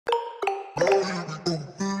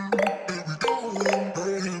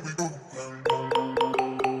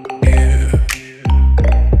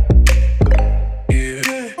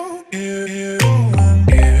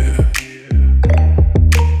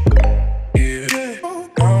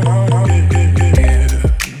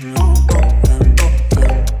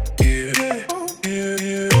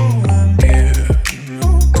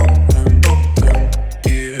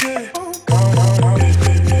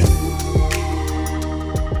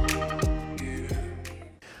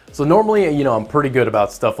So normally, you know, I'm pretty good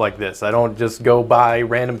about stuff like this. I don't just go buy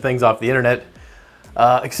random things off the internet,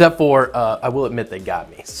 except for, I will admit they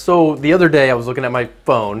got me. So the other day I was looking at my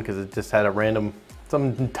phone because it just had a random,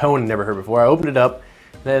 some tone I never heard before. I opened it up,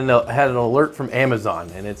 and then I had an alert from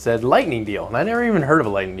Amazon, and it said lightning deal. And I never even heard of a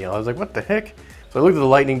lightning deal. I was like, what the heck? So I looked at the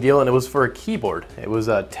lightning deal, and it was for a keyboard. It was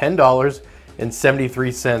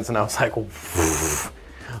 $10.73, and I was like,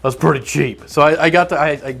 that's pretty cheap. So I got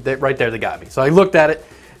right there, they got me. So I looked at it,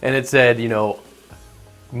 and it said, you know,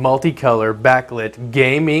 multicolor, backlit,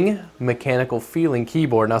 gaming, mechanical feeling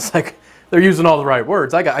keyboard. And I was like, they're using all the right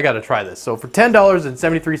words. I got to try this. So for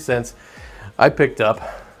 $10.73, I picked up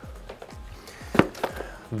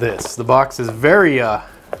this. The box is very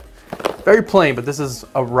plain, but this is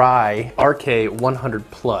a Rii RK100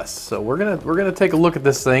 Plus. So we're gonna take a look at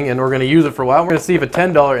this thing, and we're gonna use it for a while. We're gonna see if a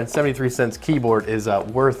 $10.73 keyboard is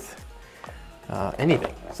worth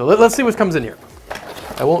anything. So let's see what comes in here.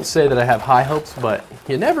 I won't say that I have high hopes, but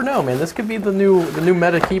you never know, man. This could be the new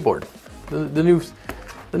meta keyboard, the new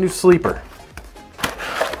sleeper.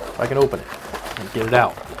 If I can open it and get it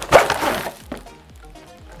out.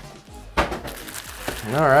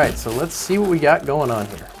 All right, so let's see what we got going on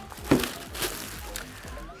here.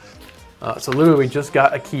 So literally, we just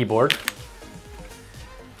got a keyboard,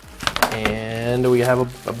 and we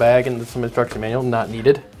have a bag and some instruction manual, not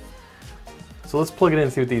needed. So let's plug it in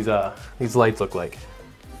and see what these lights look like.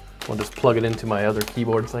 We'll just plug it into my other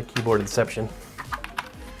keyboard. It's like keyboard inception.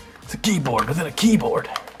 It's a keyboard within a keyboard.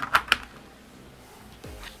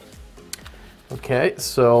 Okay,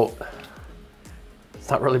 so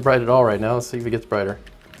it's not really bright at all right now. Let's see if it gets brighter.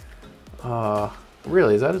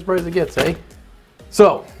 Really, is that as bright as it gets, eh?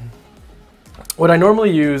 So, what I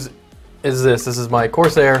normally use is this. This is my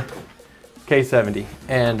Corsair K70,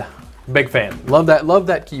 and big fan. Love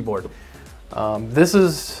that keyboard. This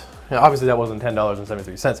is, obviously that wasn't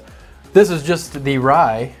 $10.73. This is just the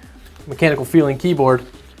Rii mechanical feeling keyboard,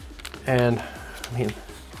 and I mean,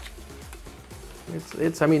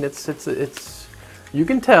 it's you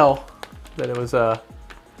can tell that it was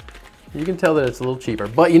you can tell that it's a little cheaper.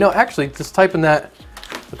 But you know, actually, just typing that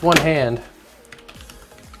with one hand,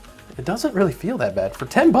 it doesn't really feel that bad. For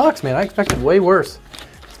 10 bucks, man, I expected way worse.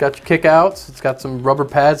 It's got your kickouts, it's got some rubber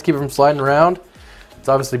pads, keep it from sliding around. It's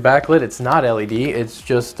obviously backlit, it's not LED, it's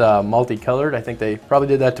just multicolored. I think they probably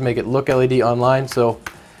did that to make it look LED online, so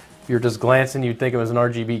if you're just glancing, you'd think it was an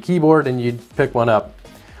RGB keyboard and you'd pick one up.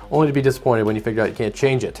 Only to be disappointed when you figure out you can't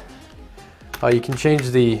change it. You can change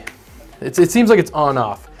the, it seems like it's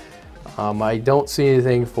on-off. I don't see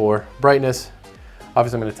anything for brightness.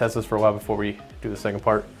 Obviously I'm going to test this for a while before we do the second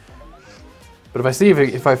part. But if I see,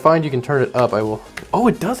 if I find you can turn it up, I will. Oh,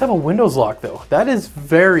 it does have a Windows lock though. That is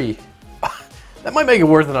very, that might make it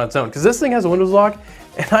worth it on its own, because this thing has a Windows lock,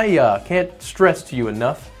 and I can't stress to you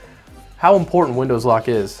enough how important Windows lock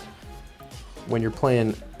is when you're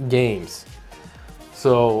playing games.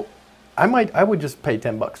 So I would just pay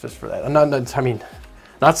 10 bucks just for that. I'm not, I mean,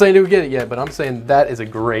 not saying to get it yet, but I'm saying that is a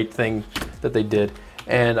great thing that they did.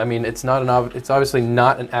 And I mean, it's obviously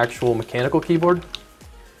not an actual mechanical keyboard,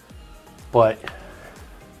 but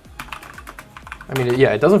I mean,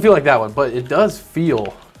 yeah, it doesn't feel like that one, but it does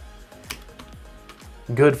feel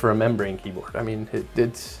good for a membrane keyboard. I mean,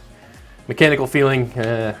 it's mechanical feeling.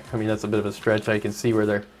 I mean, that's a bit of a stretch. I can see where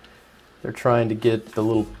they're trying to get the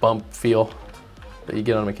little bump feel that you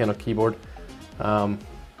get on a mechanical keyboard.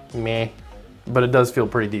 Meh, but it does feel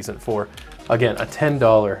pretty decent for, again, a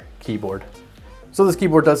 $10 keyboard. So this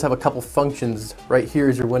keyboard does have a couple functions. Right here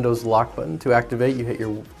is your Windows lock button. To activate, you hit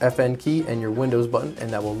your FN key and your Windows button, and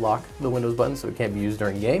that will lock the Windows button so it can't be used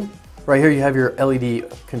during game. Right here you have your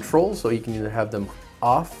LED controls, so you can either have them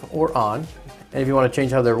off or on. And if you want to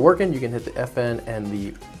change how they're working, you can hit the FN and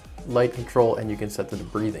the light control, and you can set them to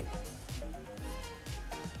breathing.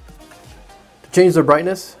 To change their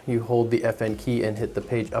brightness, you hold the FN key and hit the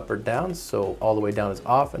page up or down, so all the way down is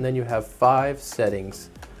off, and then you have 5 settings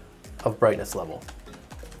of brightness level.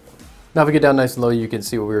 Now if we get down nice and low, you can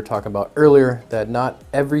see what we were talking about earlier, that not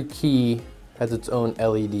every key has its own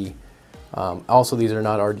LED. Also, these are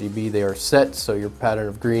not RGB, they are set, so your pattern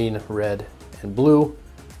of green, red, and blue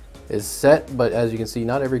is set, but as you can see,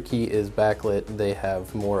 not every key is backlit. They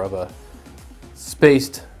have more of a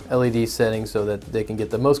spaced LED setting so that they can get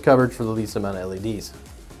the most coverage for the least amount of LEDs.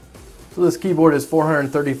 So this keyboard is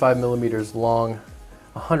 435 millimeters long,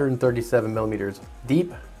 137 millimeters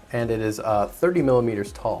deep, and it is 30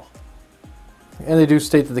 millimeters tall. And they do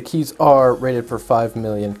state that the keys are rated for 5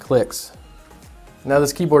 million clicks. Now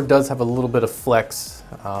this keyboard does have a little bit of flex.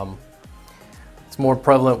 It's more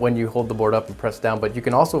prevalent when you hold the board up and press down, but you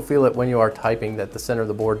can also feel it when you are typing that the center of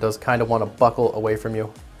the board does kind of want to buckle away from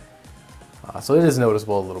you. So it is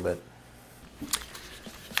noticeable a little bit.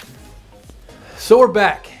 So we're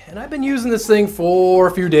back, and I've been using this thing for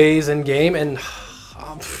a few days in game, and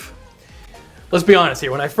let's be honest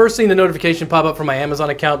here. When I first seen the notification pop up from my Amazon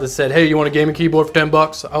account that said, "Hey, you want a gaming keyboard for 10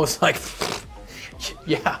 bucks?" I was like,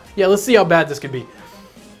 yeah, let's see how bad this could be.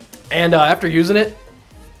 And after using it,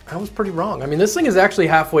 I was pretty wrong. I mean, this thing is actually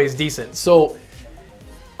halfway decent. So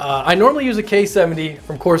I normally use a K70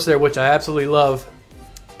 from Corsair, which I absolutely love.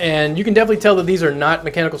 And you can definitely tell that these are not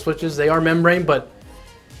mechanical switches. They are membrane, but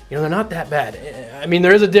you know, they're not that bad. I mean,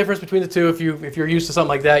 there is a difference between the two. If you're used to something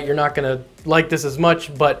like that, you're not gonna like this as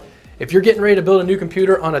much. But if you're getting ready to build a new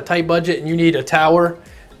computer on a tight budget and you need a tower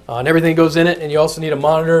and everything goes in it, and you also need a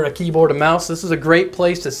monitor, a keyboard, a mouse, this is a great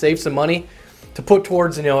place to save some money to put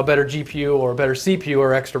towards, you know, a better GPU or a better CPU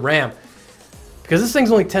or extra RAM. Because this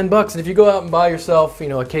thing's only 10 bucks, and if you go out and buy yourself, you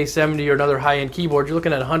know, a K70 or another high-end keyboard, you're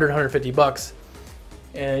looking at 100, 150 bucks.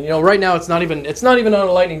 And you know, right now it's not even on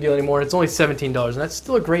a lightning deal anymore. It's only $17, and that's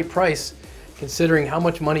still a great price considering how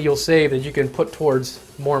much money you'll save that you can put towards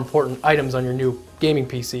more important items on your new gaming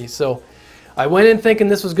PC. So I went in thinking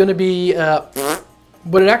this was going to be,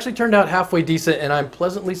 but it actually turned out halfway decent, and I'm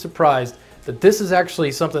pleasantly surprised that this is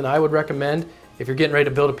actually something I would recommend if you're getting ready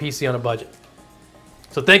to build a PC on a budget.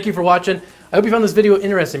 So thank you for watching. I hope you found this video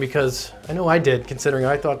interesting, because I know I did, considering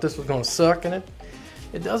I thought this was going to suck, and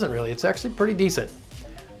it doesn't really. It's actually pretty decent.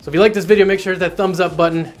 So if you like this video, make sure to hit that thumbs up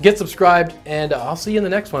button, get subscribed, and I'll see you in the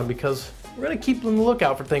next one, because we're going to keep on the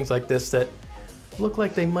lookout for things like this that look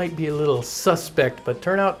like they might be a little suspect, but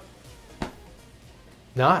turn out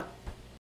not.